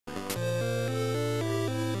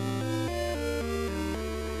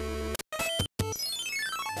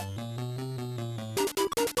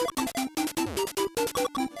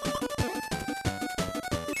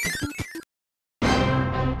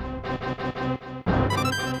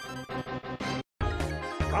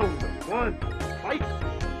one, fight!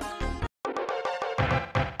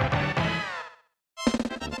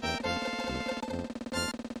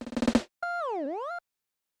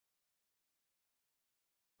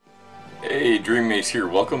 Hey, Dreammates here.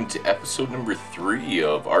 Welcome to episode number 3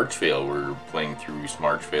 of Archvale. We're playing through some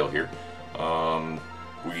Archvale here.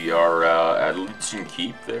 We are at Legion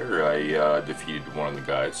Keep there. I defeated one of the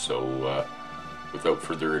guys, so without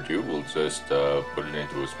further ado, we'll just put it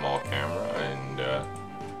into a small camera and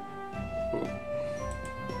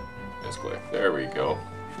misclick. There we go.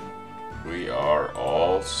 We are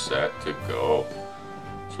all set to go.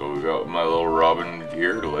 So we got my little Robin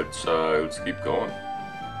here. Let's keep going.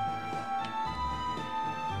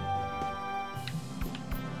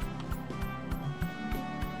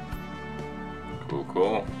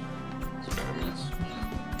 Cool. Some enemies.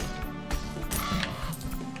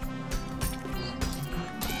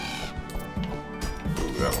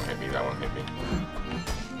 Ooh, that one hit me, that one hit me.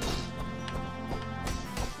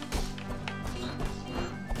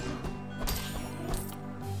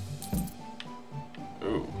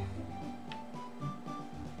 Ooh.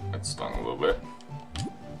 That stung a little bit.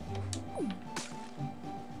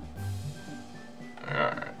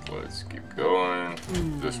 Alright, let's keep going.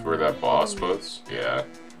 Is this where that boss was? Yeah.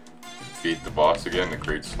 Defeat the boss again to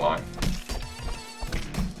create slime.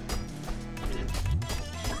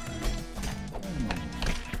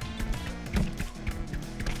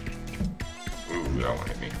 Ooh, that one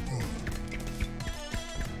hit me.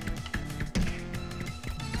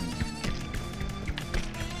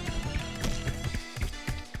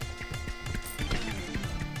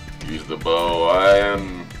 Use the bow. I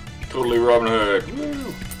am totally Robin Hood.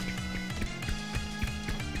 Woo!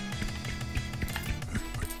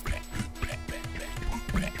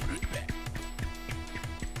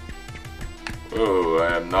 Oh,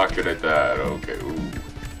 I am not good at that. Okay, ooh.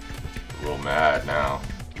 A little mad now.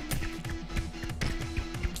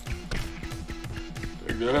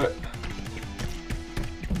 Take that.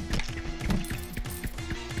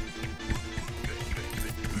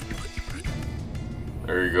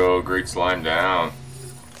 There you go, great slime down.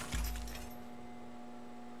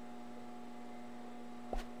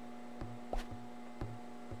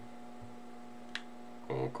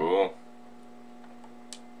 Cool.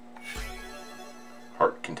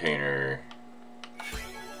 Heart container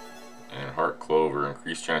and heart clover.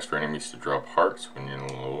 Increased chance for enemies to drop hearts when you're in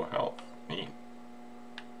low health. Neat.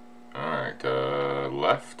 Alright,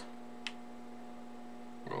 left.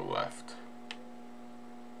 Go left.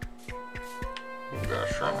 We got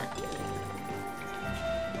a shrine.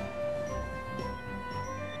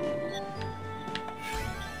 Ooh.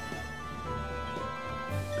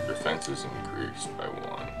 The defense is increased by 1.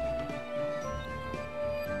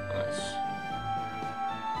 Nice.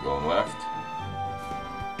 Going left.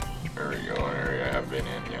 There we go, an area I haven't been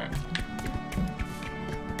in yet.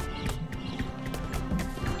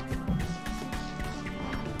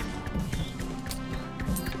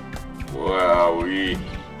 Wowee.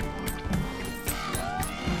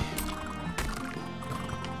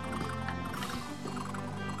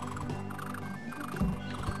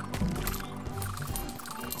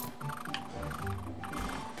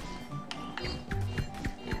 I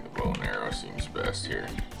think the bow and arrow seems best here.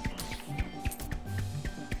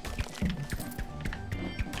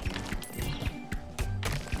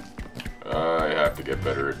 I have to get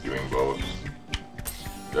better at doing both.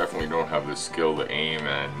 Definitely don't have the skill to aim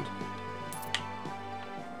and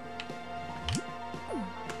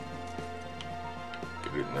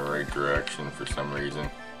get it in the right direction for some reason.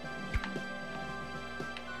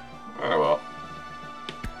 Oh well.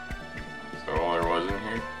 Is that all there was in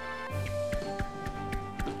here?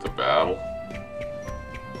 Just a battle.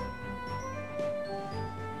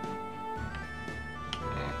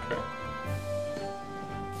 Okay.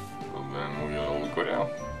 Well then we'll go down.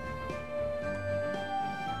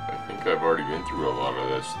 I think I've already been through a lot of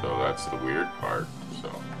this though, that's the weird part. So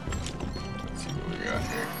let's see what we got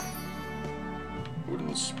here.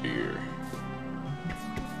 Wooden spear.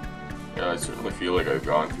 Yeah, I certainly feel like I've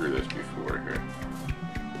gone through this before here.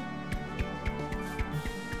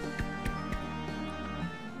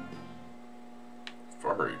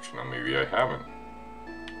 Far reach. Now maybe I haven't.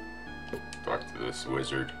 Talk to this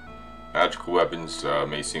wizard. Magical weapons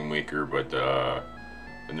may seem weaker, but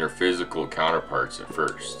than their physical counterparts at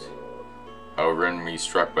first. However, enemies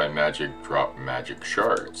struck by magic drop magic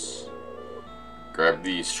shards. Grab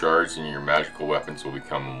these shards and your magical weapons will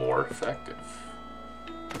become more effective.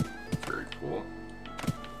 Very cool.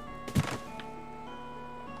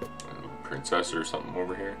 Princess or something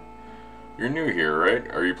over here. You're new here, right?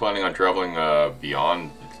 Are you planning on traveling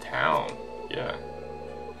beyond the town? Yeah.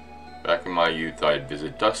 Back in my youth, I'd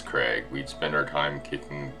visit Dustcrag. We'd spend our time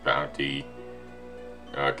kicking bouncy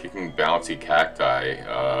cacti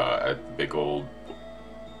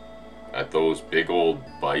at those big old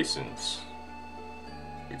bisons.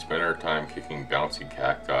 We'd spend our time kicking bouncy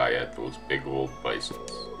cacti at those big old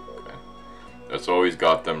bisons. Okay, that's always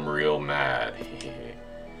got them real mad.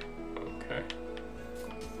 Okay,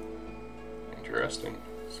 interesting.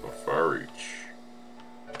 So far reach.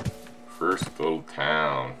 First little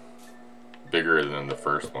town. Bigger than the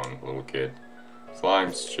first one, little kid.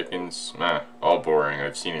 Slimes, chickens, all boring.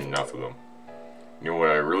 I've seen enough of them. You know what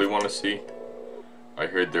I really want to see? I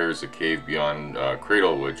heard there's a cave beyond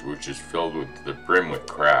Cradlewood, which is filled with the brim with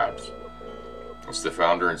crabs. As the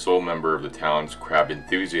founder and sole member of the town's Crab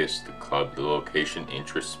Enthusiast Club, the location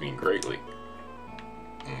interests me greatly.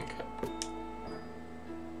 Okay.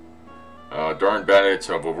 Darn bandits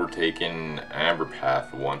have overtaken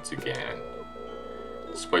Amberpath once again.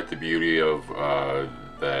 Despite the beauty of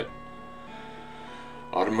that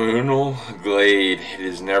autumnal glade, it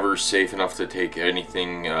is never safe enough to take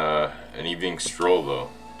anything, an evening stroll though.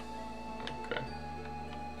 Okay.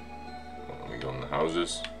 Well, let me go in the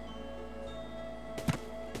houses.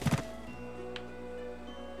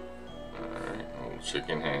 Alright, little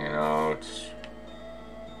chicken hanging out.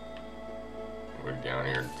 We're down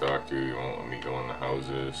here to talk to. You won't let me go in the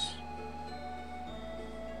houses.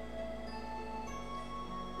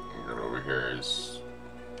 Over here is,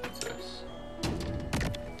 what's this?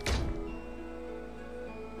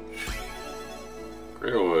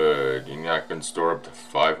 Cradlewood. You now can store up to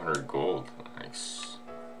 500 gold. Nice.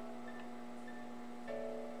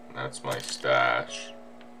 And that's my stash.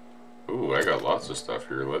 Ooh, I got lots of stuff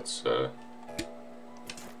here. Let's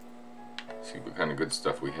see what kind of good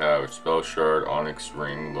stuff we have. Spell shard, onyx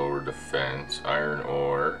ring, lower defense, iron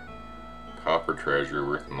ore, copper treasure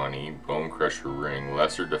worth money, bone crusher ring,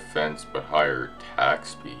 lesser defense but higher attack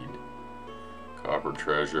speed, copper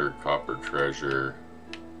treasure,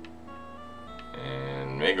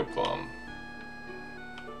 and mega plum.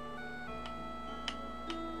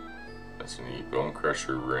 That's neat. Bone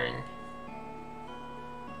crusher ring.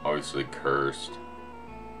 Obviously cursed.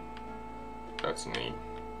 That's neat.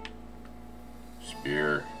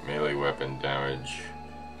 Spear, melee weapon damage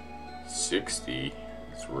 60.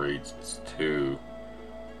 Its rates 2,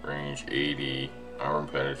 range 80, armor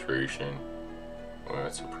penetration. Well,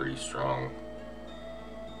 that's a pretty strong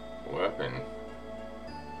weapon.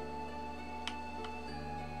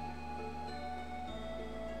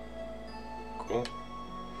 Cool.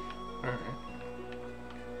 Alright.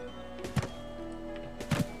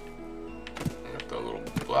 Got the little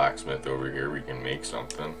blacksmith over here. We can make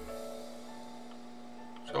something.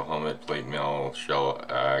 So helmet, plate mail, shell,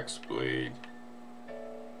 axe, blade.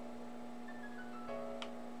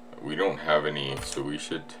 We don't have any, so we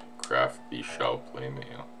should craft the shell plate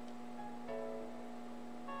mail.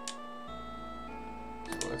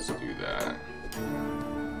 So let's do that.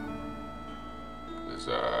 Because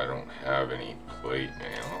I don't have any plate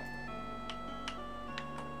mail.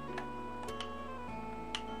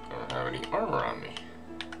 I don't have any armor on me.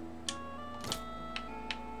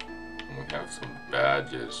 And we have some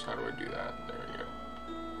badges. How do I do that? There we go.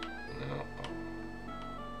 No.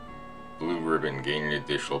 Blue ribbon, gain an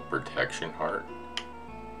additional protection heart.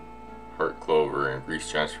 Heart clover,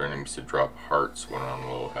 increased chance for enemies to drop hearts when on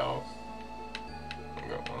low health. I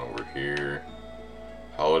got one over here.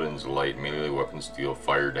 Paladin's light, melee weapons deal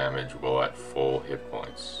fire damage while at full hit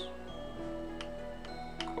points.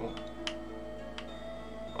 Cool.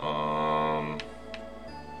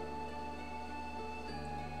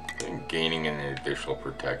 I think gaining an additional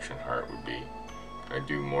protection heart would be. Can I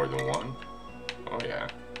do more than one? Oh yeah.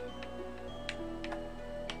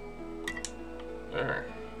 There.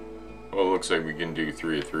 Well, it looks like we can do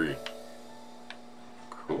 3 of 3.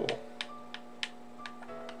 Cool.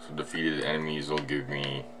 So defeated enemies will give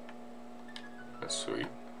me. That's sweet.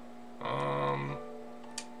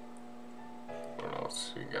 What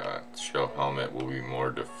else we got? Shell helmet will be more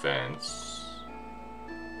defense.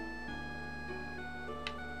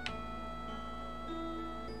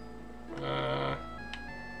 Yeah,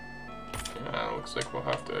 it looks like we'll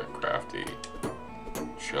have to craft a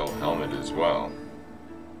shell helmet as well.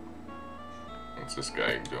 What's this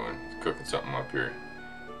guy doing? He's cooking something up here.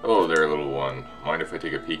 Hello there, little one. Mind if I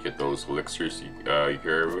take a peek at those elixirs you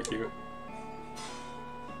carry with you?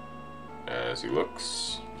 As he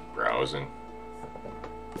looks, browsing.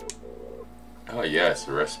 Oh yes,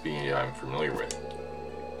 a recipe I'm familiar with.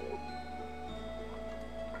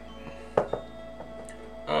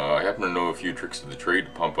 I happen to know a few tricks of the trade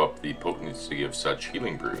to pump up the potency of such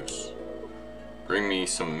healing brews. Bring me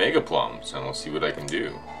some mega plums and I'll see what I can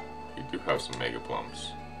do. We do have some Mega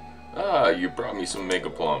Plums. Ah, you brought me some Mega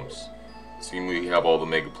Plums. Seems we have all the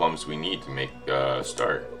Mega Plums we need to make a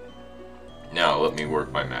start. Now, let me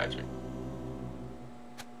work my magic.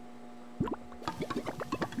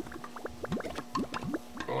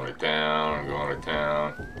 Going to town, going to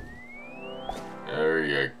town. There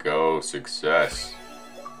you go, success.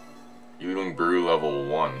 Healing Brew level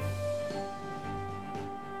 1.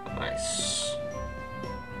 Nice.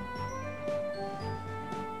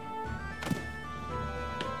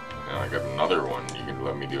 Now I got another one. You can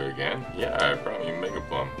let me do it again? Yeah, I brought you Mega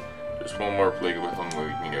Plum. Just one more plague with them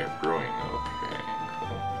we can get brewing. Okay,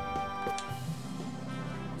 cool.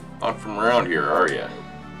 Not from around here, are ya?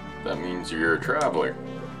 That means you're a traveler.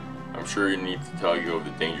 I'm sure you need to tell you of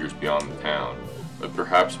the dangers beyond the town, but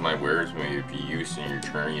perhaps my wares may be used in your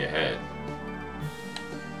journey ahead.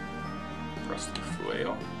 Rusty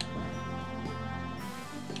flail.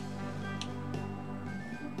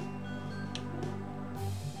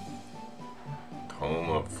 Comb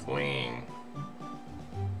of flame.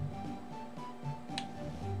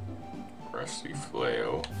 Rusty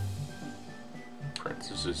flail.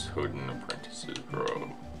 Apprentice's hood and apprentice's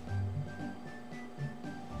robe.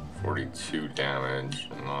 42 damage,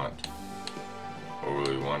 not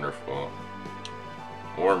overly wonderful.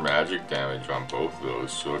 More magic damage on both of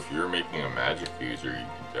those, so if you're making a magic user, you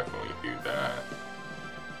can definitely do that.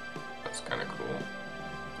 That's kind of cool.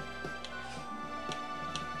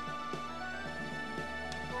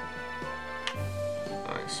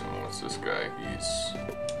 Nice, and what's this guy? He's...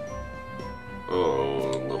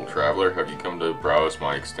 Oh, little traveler, have you come to browse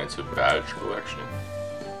my extensive badge collection?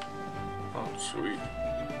 Oh, sweet.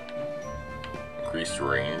 Increased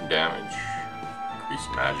rain damage, increased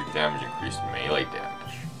magic damage, increased melee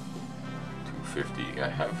damage. 250, I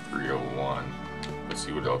have 301. Let's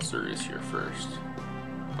see what else there is here first.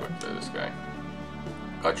 Talk to this guy.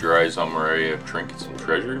 Got your eyes on my array of trinkets and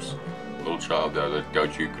treasures? Little child, I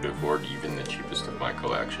doubt you could afford even the cheapest of my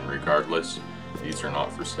collection. Regardless, these are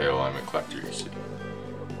not for sale. I'm a collector, you see.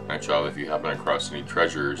 My child, if you happen across any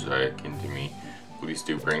treasures akin to me, please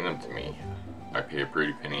do bring them to me. I pay a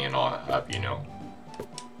pretty penny and I'll have you know.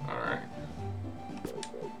 Alright.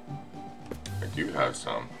 I do have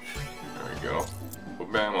some. There we go.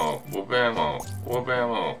 Wabamo, wabamo,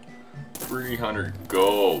 wabamo. 300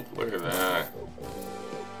 gold. Look at that.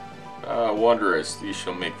 Ah, wondrous. These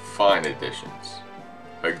shall make fine additions.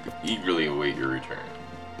 I eagerly await your return.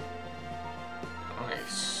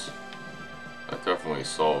 Nice. That definitely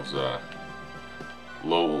solves a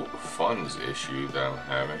low funds issue that I'm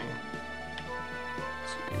having.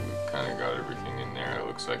 So we've kind of got everything in there. It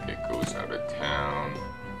looks like it goes out of town.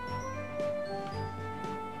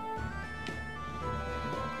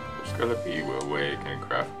 There's gotta be a way I can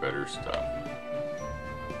craft better stuff.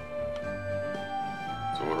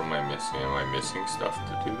 So what am I missing? Am I missing stuff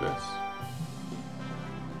to do this?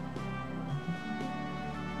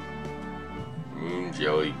 Moon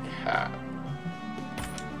Jelly Cap.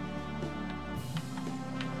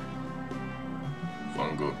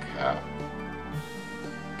 Fungal Cap.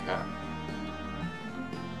 Cap.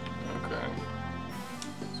 Okay.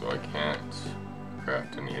 So I can't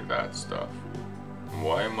craft any of that stuff.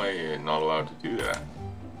 Why am I not allowed to do that?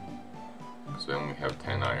 Because I only have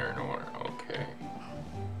 10 iron ore. Okay.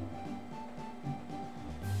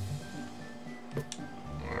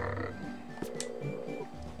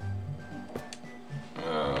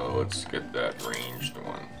 Let's get that ranged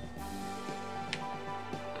one.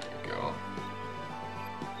 There you go.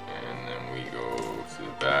 And then we go to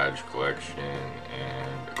the badge collection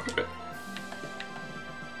and equip it.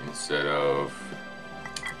 Instead of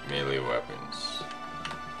melee weapons.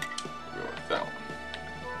 Go with that one.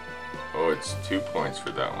 Oh, it's 2 points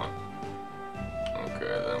for that one.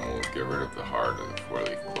 Okay, then we'll get rid of the heart of the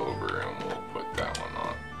 4-leaf clover and we'll put that one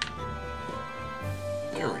on.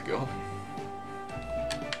 There we go.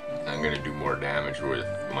 I'm gonna do more damage with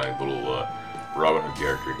my little Robin Hood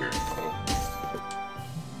character here. Oh.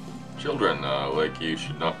 Children like you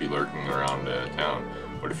should not be lurking around town.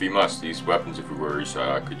 But if you must, these weapons of yours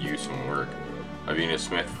could use some work. I've been a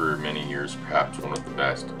smith for many years, perhaps one of the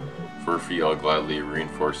best. For a fee, I'll gladly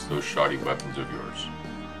reinforce those shoddy weapons of yours.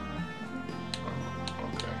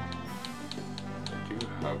 Okay. I do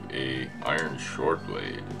have a iron short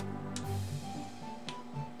blade.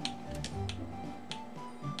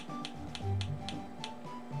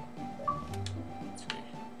 Let's see.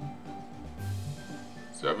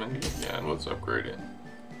 70? Yeah, and let's upgrade it.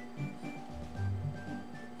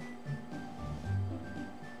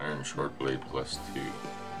 Iron short blade plus 2. Then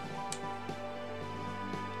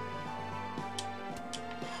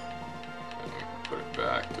we can put it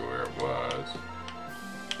back to where it was.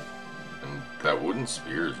 that wooden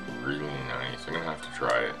spear is really nice. I'm gonna have to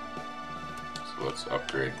try it. So let's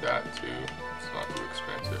upgrade that too. It's not too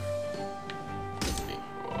expensive. Okay,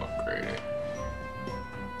 we'll upgrade it.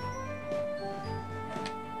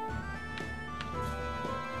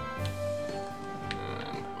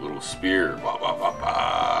 And a little spear. Bah, bah, bah,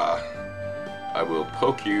 bah. I will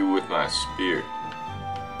poke you with my spear.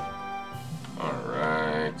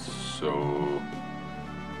 Alright, so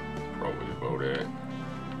probably about it.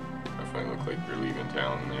 Definitely look like you're leaving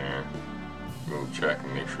town there. Go check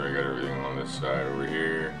and make sure I got everything on this side over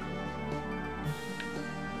here.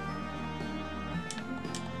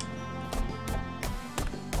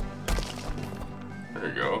 There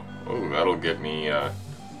you go. Oh, that'll get me the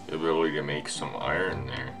ability to make some iron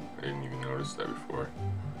there. I didn't even notice that before.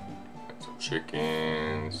 Got some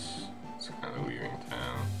chickens. It's kind of leaving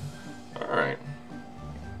town. Alright.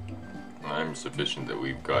 I'm sufficient that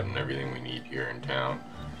we've gotten everything we need here in town.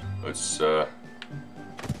 Let's just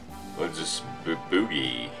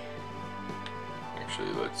boogie.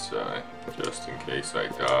 Actually, let's just in case I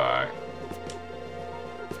die.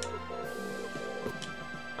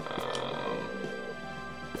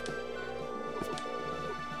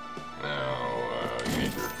 Now you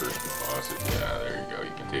make your first deposit. Yeah, there you go.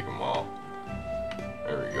 You can take them all.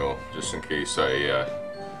 There we go. Just in case I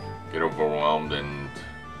get overwhelmed and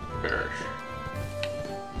perish.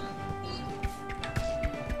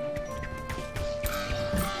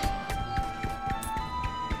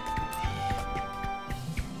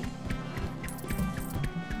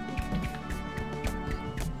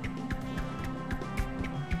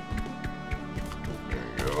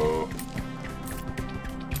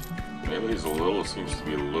 Seems to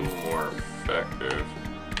be a little more effective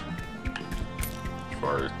as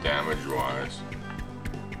far as damage wise.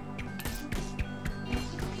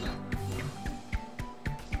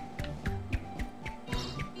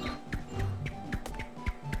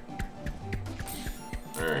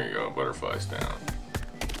 There you go, butterflies down.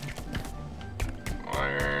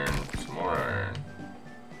 Iron, some more iron.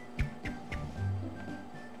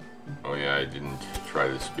 Oh yeah, I didn't try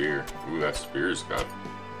the spear. Ooh, that spear's got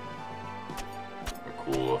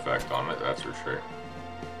cool effect on it, that's for sure.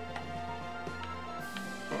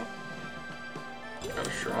 Oh. Got a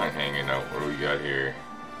shrine hanging out. What do we got here?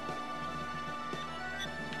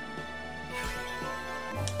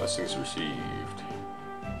 Blessings received.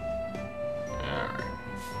 Alright.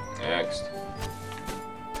 Next.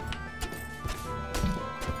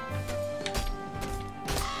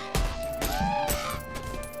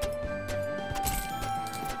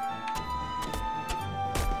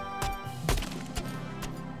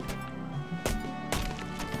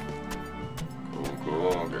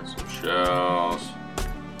 Shells.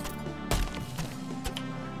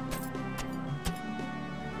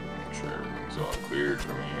 Make sure everything's all cleared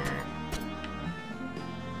from here.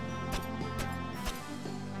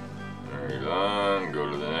 Alright, on. Go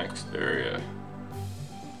to the next area.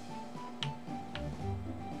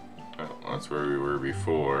 Well, that's where we were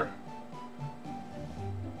before.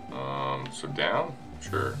 So down?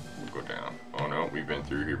 Sure, we'll go down. Oh no, we've been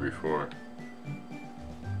through here before.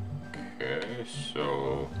 Okay,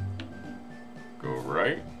 so go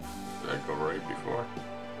right. Did I go right before?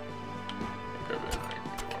 I think I've been right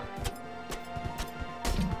before.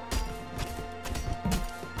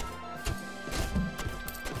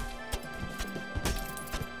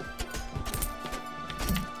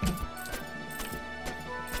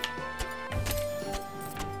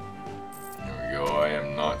 There we go. I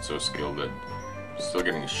am not so skilled at still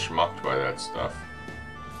getting schmucked by that stuff.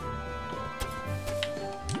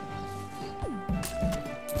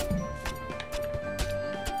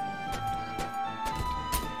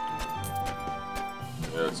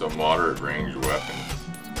 It's a moderate range weapon.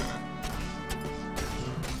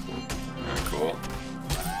 Kinda cool.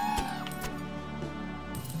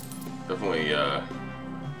 Definitely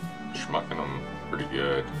schmucking them pretty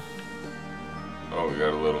good. Oh, we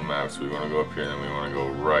got a little map, so we want to go up here and then we want to go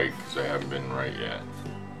right, because I haven't been right yet.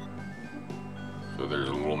 So there's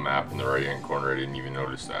a little map in the right hand corner, I didn't even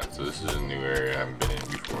notice that. So this is a new area I haven't been in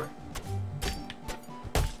before.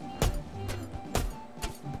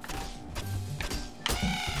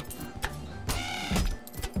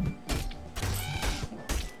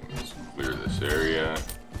 Area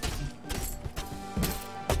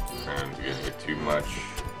and to get hit too much.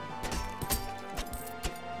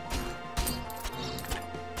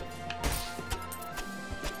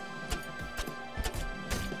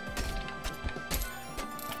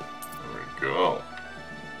 There we go.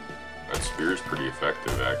 That spear is pretty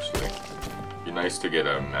effective actually. Be nice to get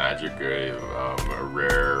a magic, a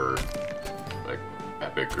rare, like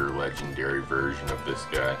epic or legendary version of this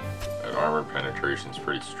guy. That armor penetration's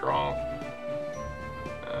pretty strong.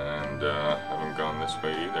 And haven't gone this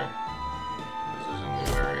way either. This is a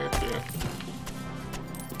new area too.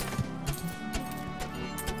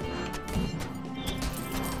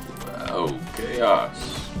 Wow, chaos.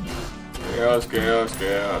 Chaos, chaos,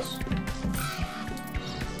 chaos.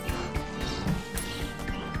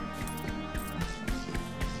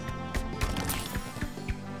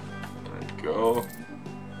 There we go.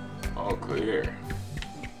 All clear.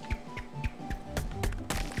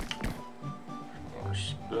 More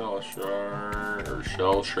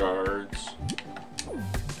shell shards. I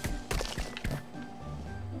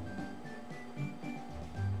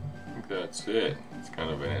think that's it. It's kind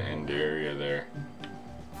of an end area there.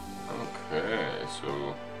 Okay,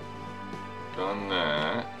 so done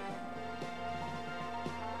that.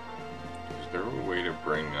 Is there a way to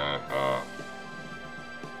bring that up?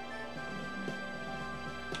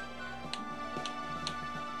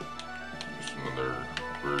 Just another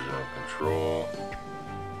version of control.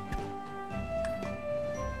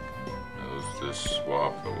 Let's just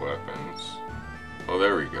swap the weapons. Oh,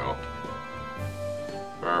 there we go.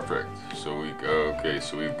 Perfect. So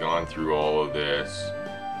so we've gone through all of this.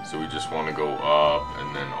 So we just want to go up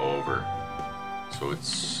and then over. So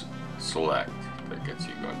it's select that gets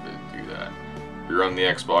you going to do that. If you're on the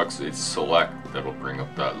Xbox, it's select that'll bring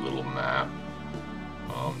up that little map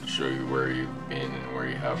to show you where you've been and where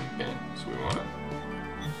you haven't been. So we want to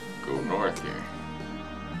go north here.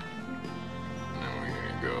 And then we're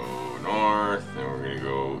going to go north, then we're going to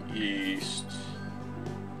go east.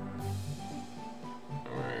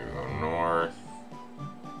 Then we're going to go north.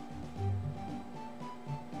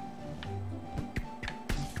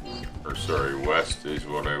 Or sorry, west is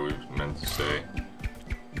what I was meant to say.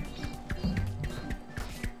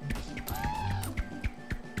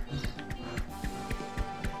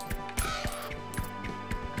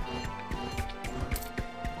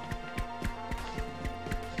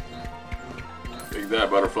 Take that,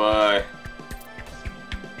 butterfly.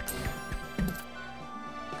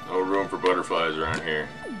 No room for butterflies around here.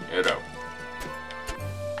 Get out.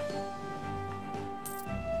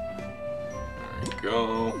 There we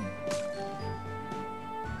go.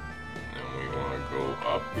 Go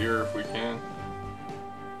up here if we can.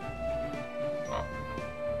 Up.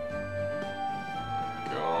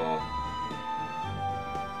 Go.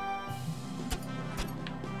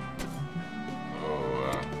 Oh,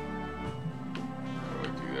 how do I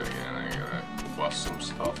do that again? I gotta bust some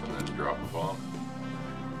stuff and then drop a bomb.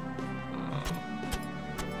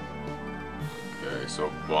 Okay,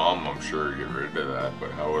 so bomb, I'm sure get rid of that,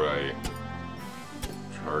 but how would I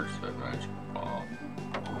charge that magic bomb?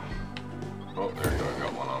 Oh, there you go, I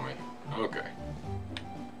got one on me. Okay.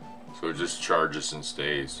 So it just charges and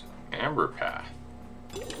stays. Amber path.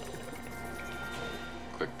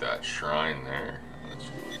 Click that shrine there. Let's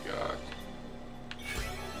see what we got.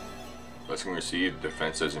 Blessing received,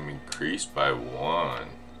 defense has increased by 1.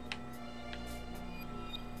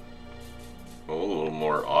 Oh, a little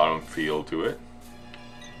more autumn feel to it.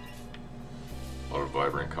 A lot of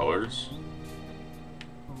vibrant colors.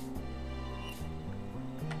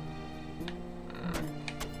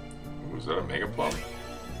 Is that a mega plum?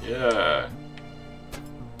 Yeah.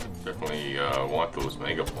 Definitely want those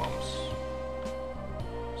mega plums.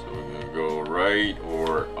 So we're gonna go right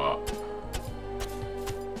or up.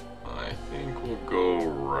 I think we'll go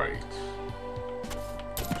right.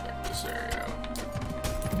 Check this area out.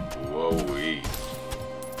 Whoa-wee.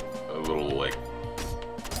 A little like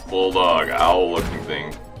bulldog owl looking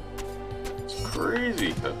thing. It's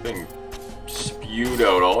crazy. That thing spewed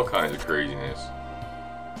out all kinds of craziness.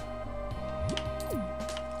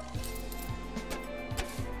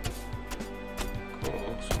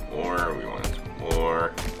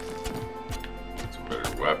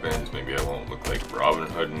 Maybe I won't look like Robin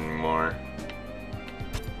Hood anymore.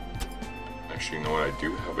 Actually, you know what? I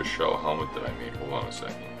do have a shell helmet that I made. Hold on a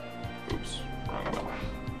second. Oops, wrong button.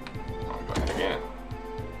 Wrong button again.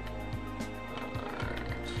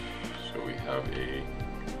 Alright, so we have a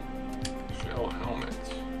shell helmet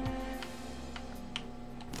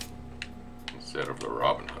instead of the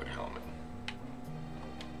Robin Hood helmet.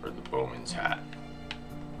 Or the bowman's hat.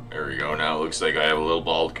 There we go. Now it looks like I have a little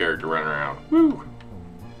bald character running around. Woo!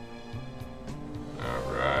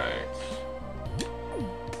 Alright.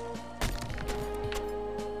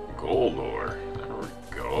 Gold ore. There we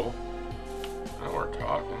go. Now we're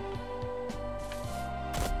talking.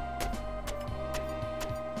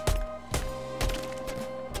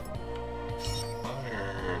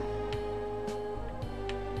 Iron.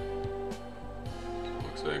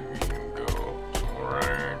 Looks like we can go some more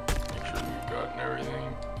iron. Make sure we've gotten everything.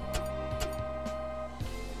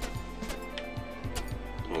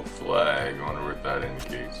 flag. I wonder what that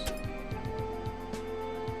indicates.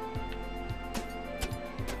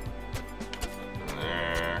 Nothing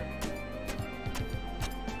there.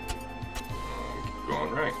 Keep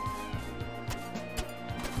going right.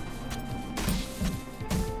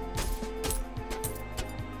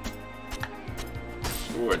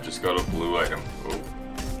 Oh, I just got a blue item. Oh.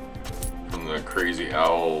 From the crazy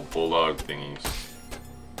owl bulldog thingies.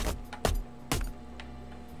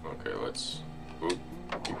 Okay, let's... Oop,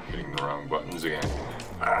 keep hitting the wrong buttons again.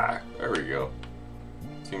 Ah, there we go.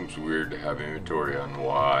 Seems weird to have inventory on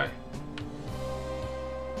Y.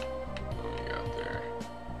 What do we got there?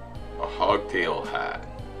 A hogtail hat.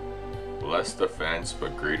 Less defense,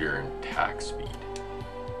 but greater in attack speed.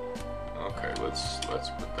 Okay, let's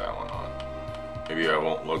put that one on. Maybe I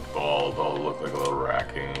won't look bald, I'll look like a little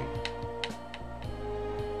raccoon.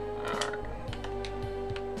 Alright.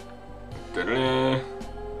 Ta-da!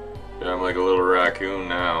 Yeah, I'm like a little raccoon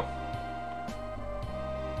now.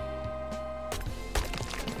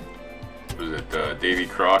 Was it Davy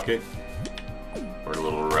Crockett? Or a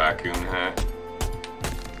little raccoon hat?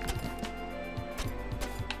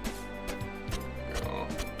 Go.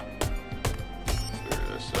 Clear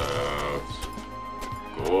this out.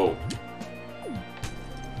 Go.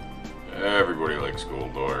 Everybody likes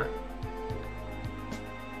gold ore.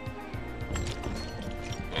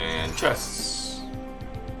 And chests.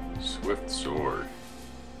 Swift sword.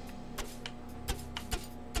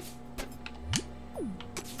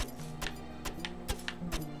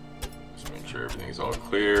 Just make sure everything's all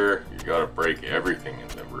clear. You gotta break everything in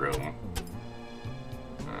the room.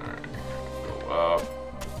 Alright, go up.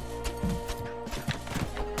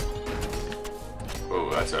 Oh,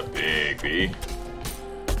 that's a big bee.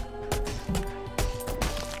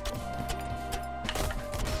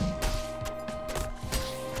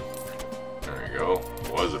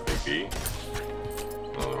 Was a big bee.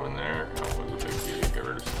 Another one there. That was a big bee. Get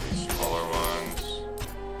rid of some of these smaller ones.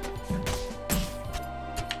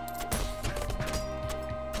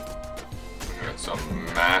 We got some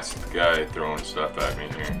masked guy throwing stuff at me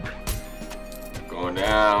here. Going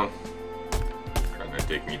down. Trying to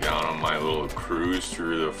take me down on my little cruise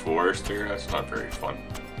through the forest here. That's not very fun.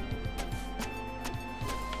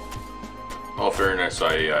 All fairness,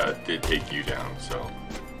 I did take you down, so.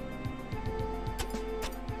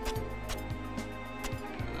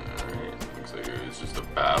 Just a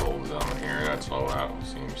battle zone here, that's all that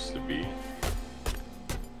seems to be.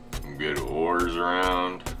 Some good ores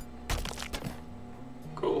around.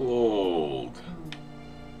 Gold.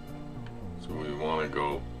 So we want to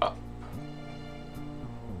go up.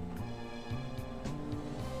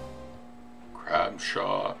 Crab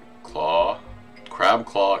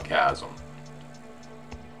Claw Chasm.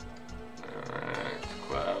 Alright,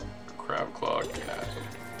 Crab Claw Chasm.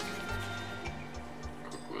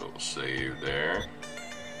 Little save there.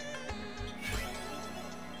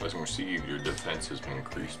 As received, your defense has been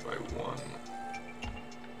increased by 1.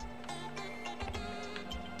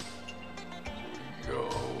 So we go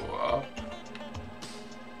up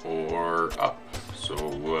or up. So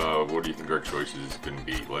what do you think our choice is going to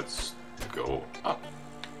be? Let's go up.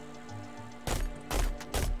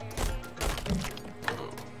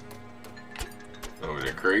 Oh,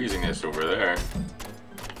 the craziness over there.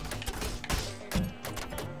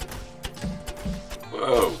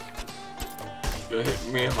 Whoa! You're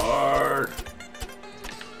hitting me hard.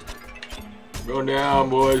 Go down,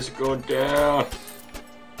 boys. Go down.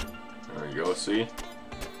 There we go. See?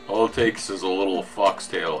 All it takes is a little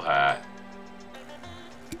foxtail hat.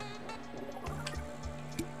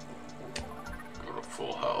 Go to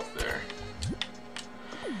full health there.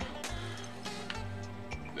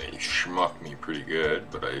 They schmucked me pretty good,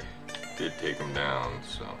 but I did take them down,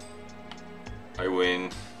 so I win.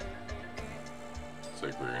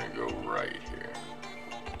 Like we're gonna go right here.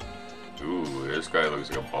 Ooh, this guy looks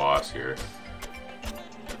like a boss here.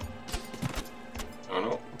 Oh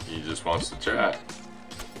no, he just wants to chat.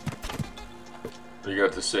 What do you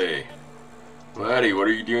got to say? Laddie, what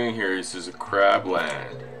are you doing here? This is a crab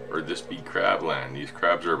land. Or this be crab land. These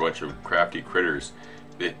crabs are a bunch of crafty critters.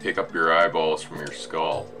 They pick up your eyeballs from your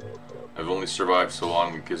skull. I've only survived so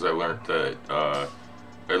long because I learned that, I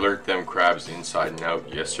learned them crabs inside and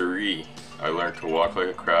out. Yes sirree. I learned to walk like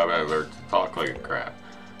a crab and I learned to talk like a crab.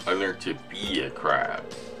 I learned to be a crab.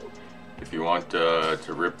 If you want to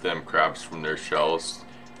rip them crabs from their shells,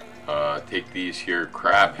 take these here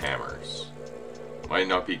crab hammers. Might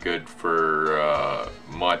not be good for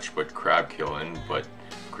much but crab killing, but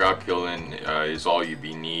crab killing is all you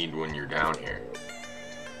need when you're down here.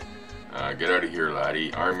 Get out of here,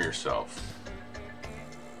 laddie. Arm yourself.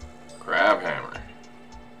 Crab hammer.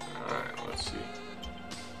 Alright, let's see.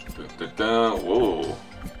 down. Whoa.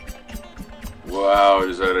 Wow,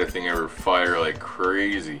 does that thing ever fire like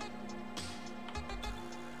crazy?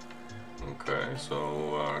 Okay,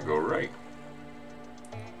 so go right.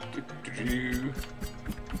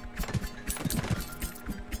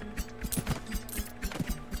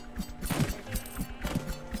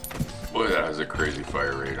 Boy, that has a crazy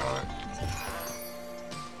fire rate on it.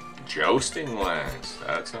 Jousting lance.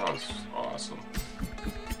 That sounds awesome.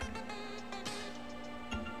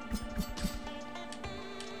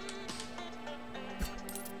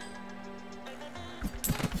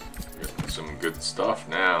 Getting some good stuff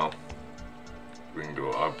now. We can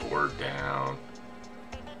go up or down.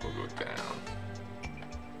 We'll go down.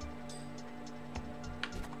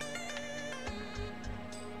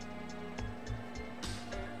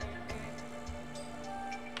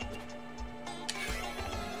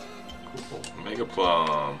 Cool. Mega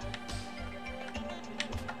Plum.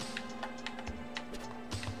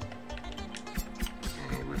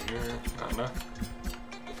 Over here. Not enough.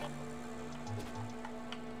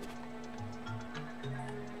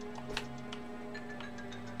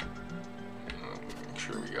 Make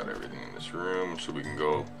sure we got everything in this room so we can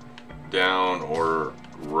go down or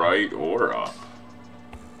right or up.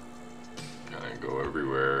 Kind of go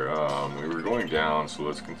everywhere. We were going down, so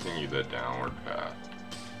let's continue that downward path.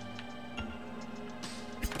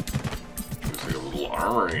 Looks like a little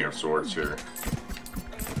armory of sorts here.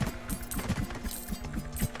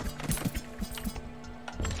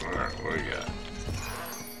 Alright, what do we got?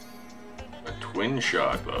 A twin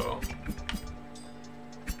shot bow.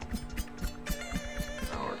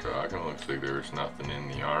 Now we're talking. Looks like there's nothing in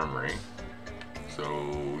the armory.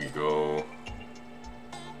 So we go.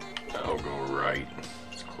 I'll go right.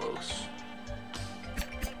 It's close.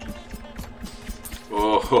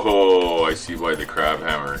 Oh, I see why the crab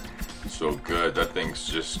hammer is so good. That thing's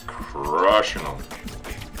just crushing them.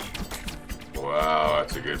 Wow,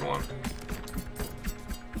 that's a good one.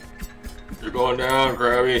 You're going down,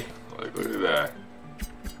 Krabby. Like, look at that.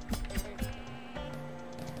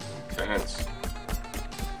 Intense.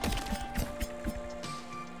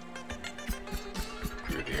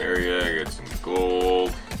 Clear the area, get some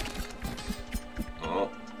gold. Oh,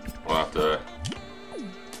 we'll have to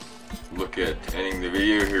look at ending the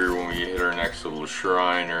video here when we hit our next little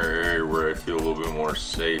shrine or area where I feel a little bit more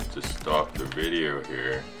safe to stop the video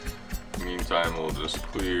here. Meantime, we'll just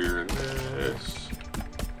clear this.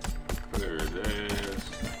 Clear this.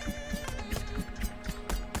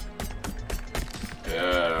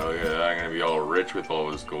 Yeah, look at that. I'm gonna be all rich with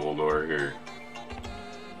all this gold ore here.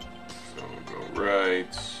 So we'll go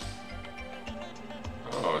right.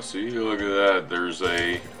 Oh, see, look at that. There's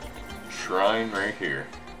a shrine right here.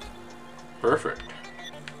 Perfect.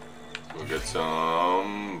 We'll get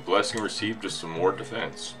some blessing received, just some more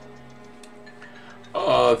defense.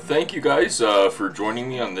 Thank you guys for joining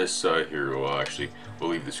me on this here. Well, actually, we'll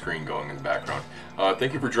leave the screen going in the background.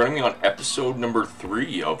 Thank you for joining me on episode number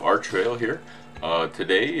 3 of Archvale here.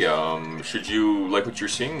 Today, should you like what you're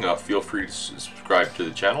seeing, feel free to subscribe to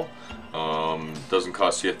the channel. Doesn't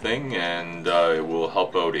cost you a thing, and it will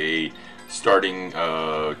help out a starting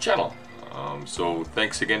channel. So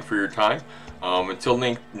thanks again for your time. Until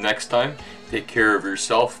next time, take care of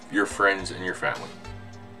yourself, your friends, and your family.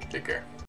 Take care.